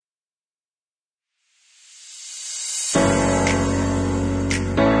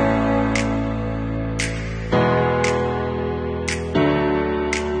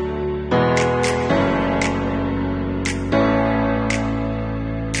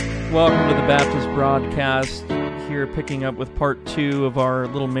Welcome to the Baptist Broadcast, here picking up with part 2 of our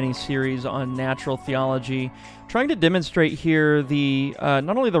little mini-series on natural theology, trying to demonstrate here the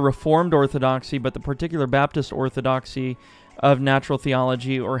not only the Reformed orthodoxy, but the particular Baptist orthodoxy of natural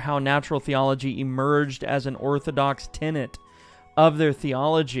theology, or how natural theology emerged as an orthodox tenet of their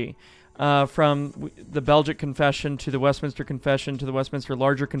theology. From the Belgic Confession to the Westminster Confession to the Westminster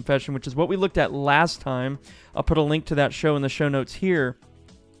Larger Confession, which is what we looked at last time. I'll put a link to that show in the show notes here.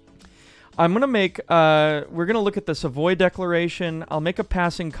 I'm going to make, we're going to look at the Savoy Declaration. I'll make a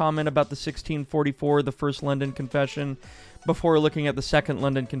passing comment about the 1644, the First London Confession, before looking at the Second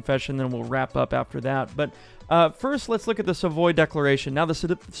London Confession, then we'll wrap up after that. But first, let's look at the Savoy Declaration. Now,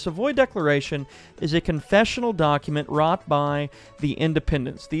 the Savoy Declaration is a confessional document wrought by the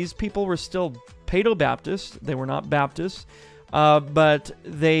Independents. These people were still Paedo-Baptists. They were not Baptists, but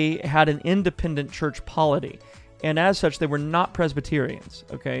they had an independent church polity. And as such, they were not Presbyterians,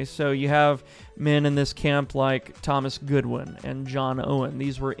 okay? So you have men in this camp like Thomas Goodwin and John Owen.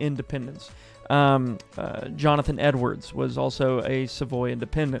 These were independents. Jonathan Edwards was also a Savoy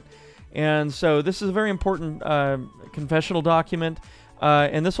independent. And so this is a very important confessional document,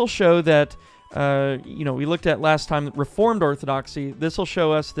 and this will show that, we looked at last time Reformed Orthodoxy. This will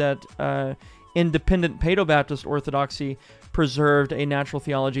show us that independent Paedo-Baptist Orthodoxy preserved a natural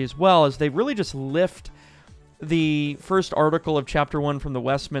theology as well, as they really just lift the first article of chapter 1 from the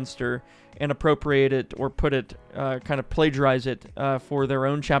Westminster and appropriate it, or put it, kind of plagiarize it for their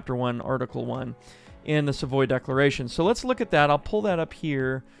own chapter 1, article 1 in the Savoy Declaration. So let's look at that. I'll pull that up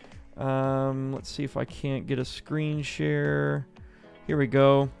here. Let's see if I can't get a screen share. Here we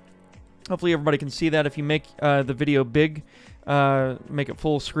go. Hopefully everybody can see that. If you make the video big, make it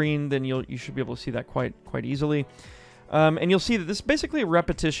full screen, then you should be able to see that quite easily. And you'll see that this is basically a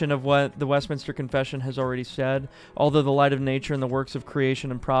repetition of what the Westminster Confession has already said. Although the light of nature and the works of creation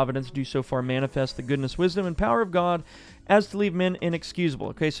and providence do so far manifest the goodness, wisdom, and power of God as to leave men inexcusable.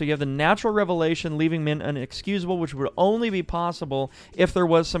 Okay, so you have the natural revelation leaving men inexcusable, which would only be possible if there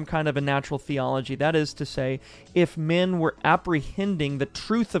was some kind of a natural theology. That is to say, if men were apprehending the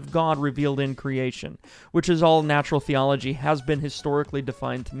truth of God revealed in creation, which is all natural theology has been historically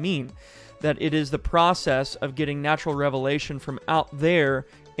defined to mean. That it is the process of getting natural revelation from out there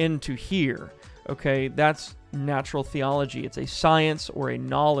into here. Okay, that's natural theology. It's a science or a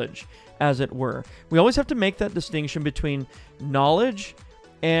knowledge, as it were. We always have to make that distinction between knowledge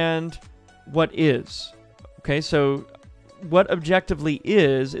and what is. Okay, so what objectively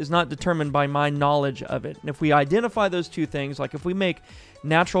is not determined by my knowledge of it. And if we identify those two things, like if we make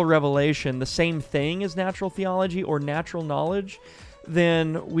natural revelation the same thing as natural theology or natural knowledge,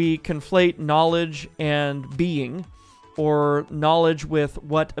 then we conflate knowledge and being, or knowledge with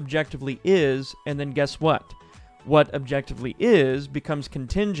what objectively is, and then guess what? What objectively is becomes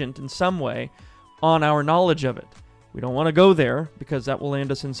contingent in some way on our knowledge of it. We don't want to go there, because that will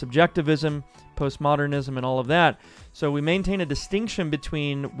land us in subjectivism, postmodernism, and all of that. So we maintain a distinction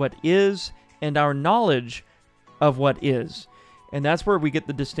between what is and our knowledge of what is. And that's where we get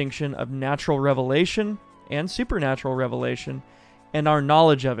the distinction of natural revelation and supernatural revelation, and our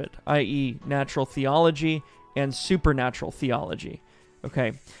knowledge of it, i.e. natural theology and supernatural theology.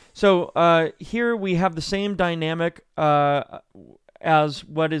 Okay, so here we have the same dynamic as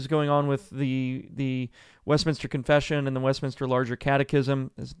what is going on with the Westminster Confession and the Westminster Larger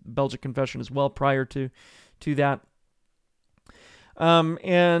Catechism, as the Belgic Confession as well prior to that.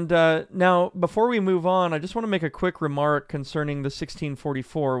 Now, before we move on, I just want to make a quick remark concerning the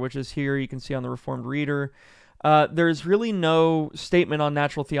 1644, which is here. You can see on the Reformed Reader. There's really no statement on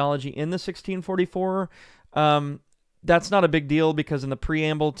natural theology in the 1644. That's not a big deal, because in the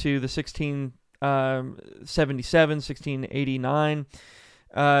preamble to the 1677, 1689,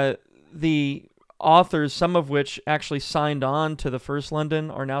 the authors, some of which actually signed on to the First London,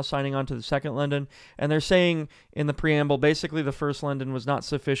 are now signing on to the Second London, and they're saying in the preamble, basically the First London was not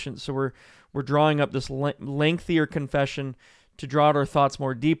sufficient, so we're drawing up this lengthier confession to draw out our thoughts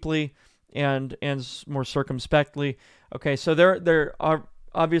more deeply and more circumspectly. Okay, so there are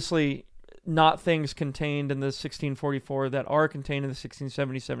obviously not things contained in the 1644 that are contained in the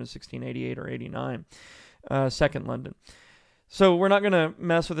 1677, 1688, or 89, Second London. So we're not going to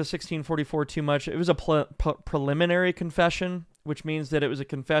mess with the 1644 too much. It was a preliminary confession, which means that it was a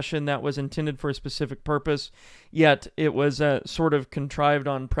confession that was intended for a specific purpose, yet it was sort of contrived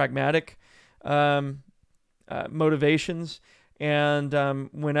on pragmatic motivations. And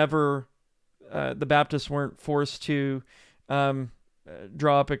whenever the Baptists weren't forced to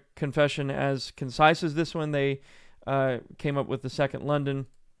draw up a confession as concise as this one, they came up with the Second London,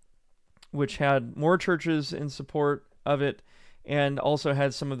 which had more churches in support of it and also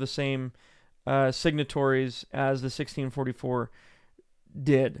had some of the same signatories as the 1644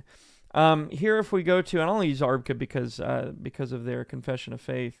 did. Here, if we go to, and I'll only use ARBCA because of their confession of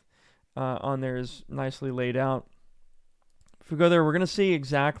faith on there is nicely laid out. If we go there, we're going to see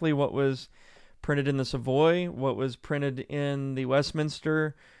exactly what was printed in the Savoy, what was printed in the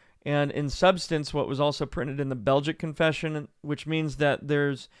Westminster, and in substance, what was also printed in the Belgic Confession, which means that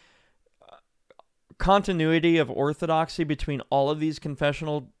there's continuity of orthodoxy between all of these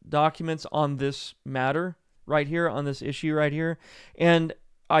confessional documents on this matter right here, on this issue right here. And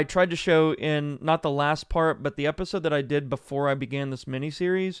I tried to show in, not the last part, but the episode that I did before I began this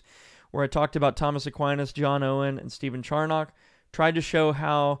mini-series, where I talked about Thomas Aquinas, John Owen, and Stephen Charnock, tried to show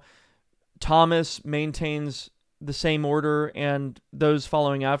how Thomas maintains the same order, and those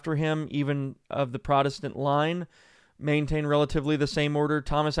following after him, even of the Protestant line, maintain relatively the same order.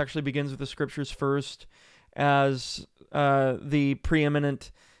 Thomas actually begins with the scriptures first as the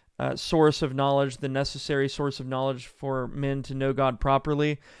preeminent source of knowledge, the necessary source of knowledge for men to know God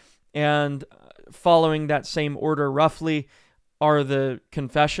properly. And following that same order roughly are the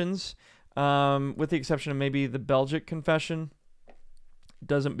confessions, with the exception of maybe the Belgic Confession. It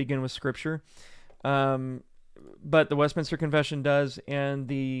doesn't begin with scripture. But the Westminster Confession does, and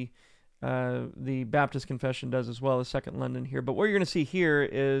the Baptist Confession does as well, the Second London here. But what you're going to see here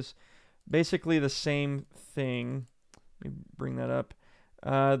is basically the same thing. Let me bring that up.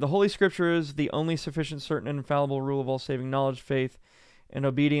 The Holy Scripture is the only sufficient, certain, and infallible rule of all saving knowledge, faith, and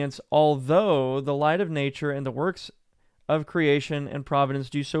obedience, although the light of nature and the works of creation and providence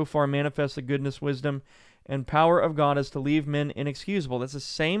do so far manifest the goodness, wisdom, and power of God as to leave men inexcusable. That's the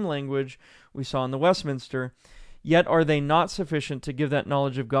same language we saw in the Westminster. Yet are they not sufficient to give that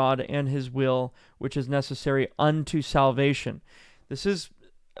knowledge of God and his will, which is necessary unto salvation. This is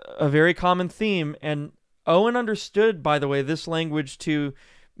a very common theme, and Owen understood, by the way, this language to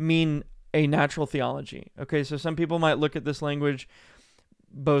mean a natural theology. Okay, so some people might look at this language,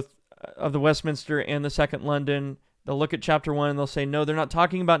 both of the Westminster and the Second London. They'll look at chapter 1 and they'll say, no, they're not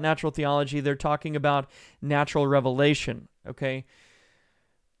talking about natural theology. They're talking about natural revelation. Okay,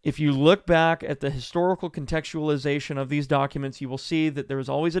 if you look back at the historical contextualization of these documents, you will see that there was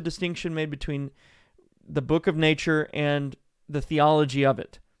always a distinction made between the book of nature and the theology of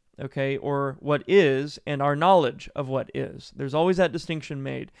it. Okay, or what is and our knowledge of what is. There's always that distinction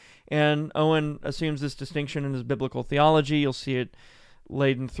made. And Owen assumes this distinction in his biblical theology. You'll see it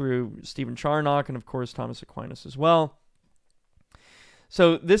laden through Stephen Charnock and, of course, Thomas Aquinas as well.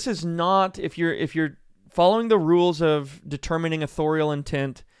 So this is not, if you're following the rules of determining authorial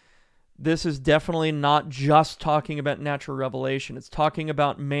intent, this is definitely not just talking about natural revelation. It's talking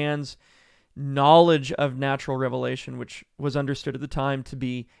about man's knowledge of natural revelation, which was understood at the time to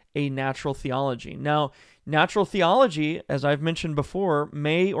be a natural theology. Now, natural theology, as I've mentioned before,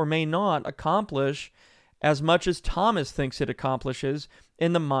 may or may not accomplish as much as Thomas thinks it accomplishes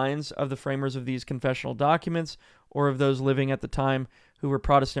in the minds of the framers of these confessional documents or of those living at the time who were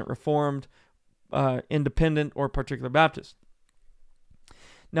Protestant Reformed, Independent, or Particular Baptist.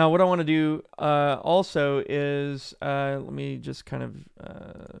 Now, what I want to do also is, let me just kind of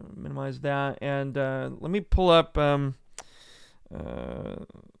minimize that, and let me pull up, let's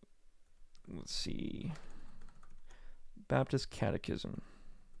see, Baptist Catechism.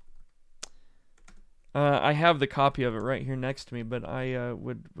 I have the copy of it right here next to me, but I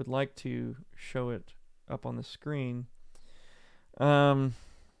would like to show it up on the screen.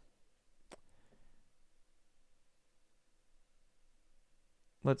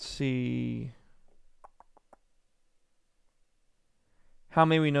 Let's see. How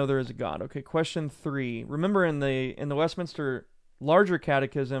may we know there is a God? Okay, question 3. Remember in the Westminster Larger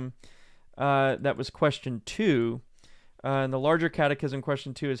Catechism, that was question 2. And the Larger Catechism,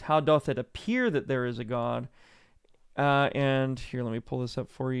 question 2, is how doth it appear that there is a God? And here, let me pull this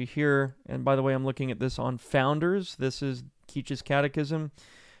up for you here. And by the way, I'm looking at this on Founders. This is Keach's Catechism.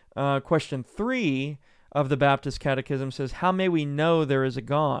 Question 3 of the Baptist Catechism says, how may we know there is a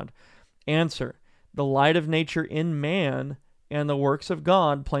God? Answer, the light of nature in man and the works of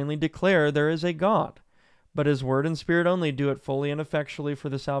God plainly declare there is a God, but his word and spirit only do it fully and effectually for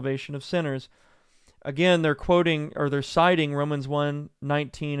the salvation of sinners. Again, they're quoting, or they're citing Romans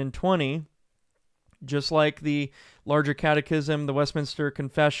 1:19 and 20, just like the Larger Catechism, the Westminster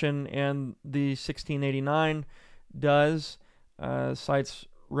Confession, and the 1689 does, cites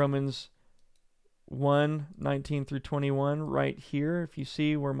Romans 1:19 through 21 right here, if you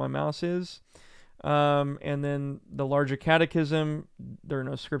see where my mouse is. And then the Larger Catechism, there are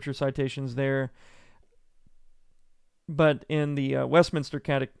no scripture citations there. But in the Westminster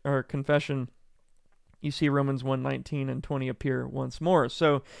Confession, you see Romans 1:19 and 20 appear once more.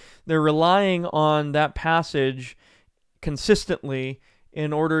 So they're relying on that passage consistently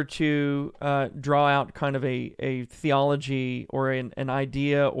in order to draw out kind of a theology or an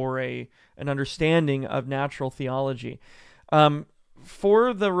idea or an understanding of natural theology.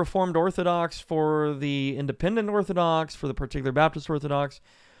 For the Reformed Orthodox, for the Independent Orthodox, for the Particular Baptist Orthodox,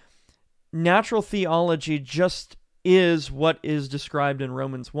 natural theology just is what is described in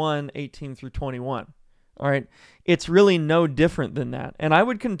Romans 1:18 through 21. All right? It's really no different than that. And I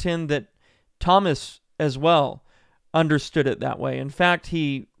would contend that Thomas as well understood it that way. In fact,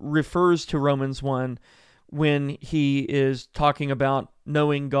 he refers to Romans 1 when he is talking about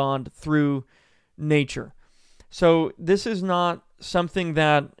knowing God through nature. So this is not something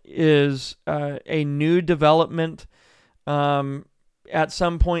that is a new development at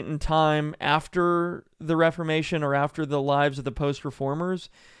some point in time after the Reformation or after the lives of the post-reformers.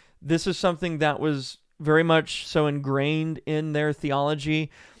 This is something that was very much so ingrained in their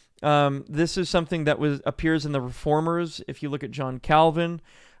theology. This is something that appears in the Reformers. If you look at John Calvin,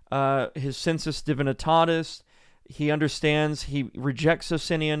 his Sensus Divinitatis, he rejects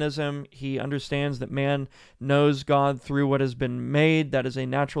Socinianism. He understands that man knows God through what has been made. That is a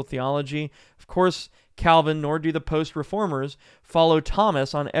natural theology. Of course, Calvin, nor do the post-reformers, follow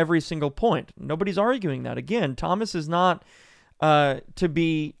Thomas on every single point. Nobody's arguing that. Again, Thomas is not to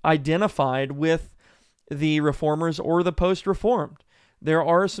be identified with the reformers or the post-reformed. There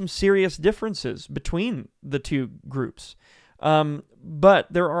are some serious differences between the two groups. But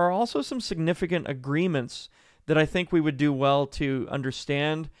there are also some significant agreements that I think we would do well to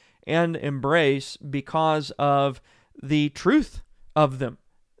understand and embrace because of the truth of them.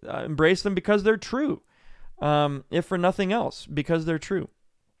 Embrace them because they're true, if for nothing else, because they're true.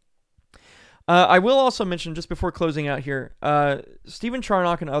 I will also mention, just before closing out here, Stephen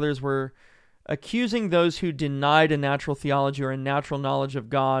Charnock and others were accusing those who denied a natural theology or a natural knowledge of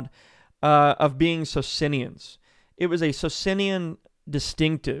God of being Socinians. It was a Socinian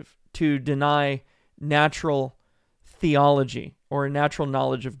distinctive to deny natural theology or a natural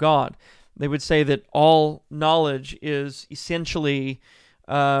knowledge of God. They would say that all knowledge is essentially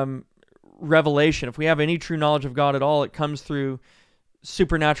revelation. If we have any true knowledge of God at all, it comes through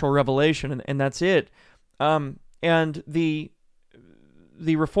supernatural revelation, and that's it. And the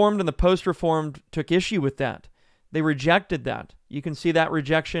Reformed and the post-Reformed took issue with that. They rejected that. You can see that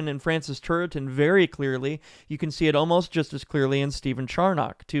rejection in Francis Turretin very clearly. You can see it almost just as clearly in Stephen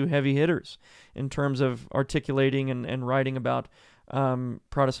Charnock, two heavy hitters in terms of articulating and writing about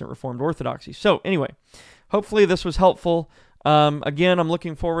Protestant Reformed Orthodoxy. So anyway, hopefully this was helpful. Again, I'm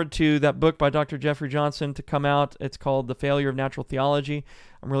looking forward to that book by Dr. Jeffrey Johnson to come out. It's called The Failure of Natural Theology.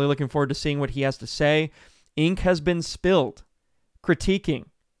 I'm really looking forward to seeing what he has to say. Ink has been spilled critiquing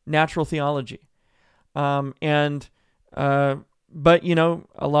natural theology. But you know,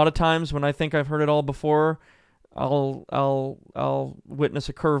 a lot of times when I think I've heard it all before, I'll witness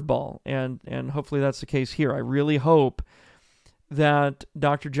a curveball, and hopefully that's the case here. I really hope that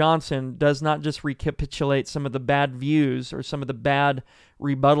Dr. Johnson does not just recapitulate some of the bad views or some of the bad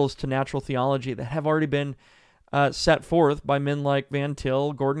rebuttals to natural theology that have already been set forth by men like Van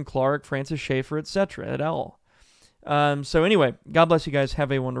Til, Gordon Clark, Francis Schaeffer, etc. et al. So anyway, God bless you guys.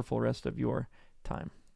 Have a wonderful rest of your time.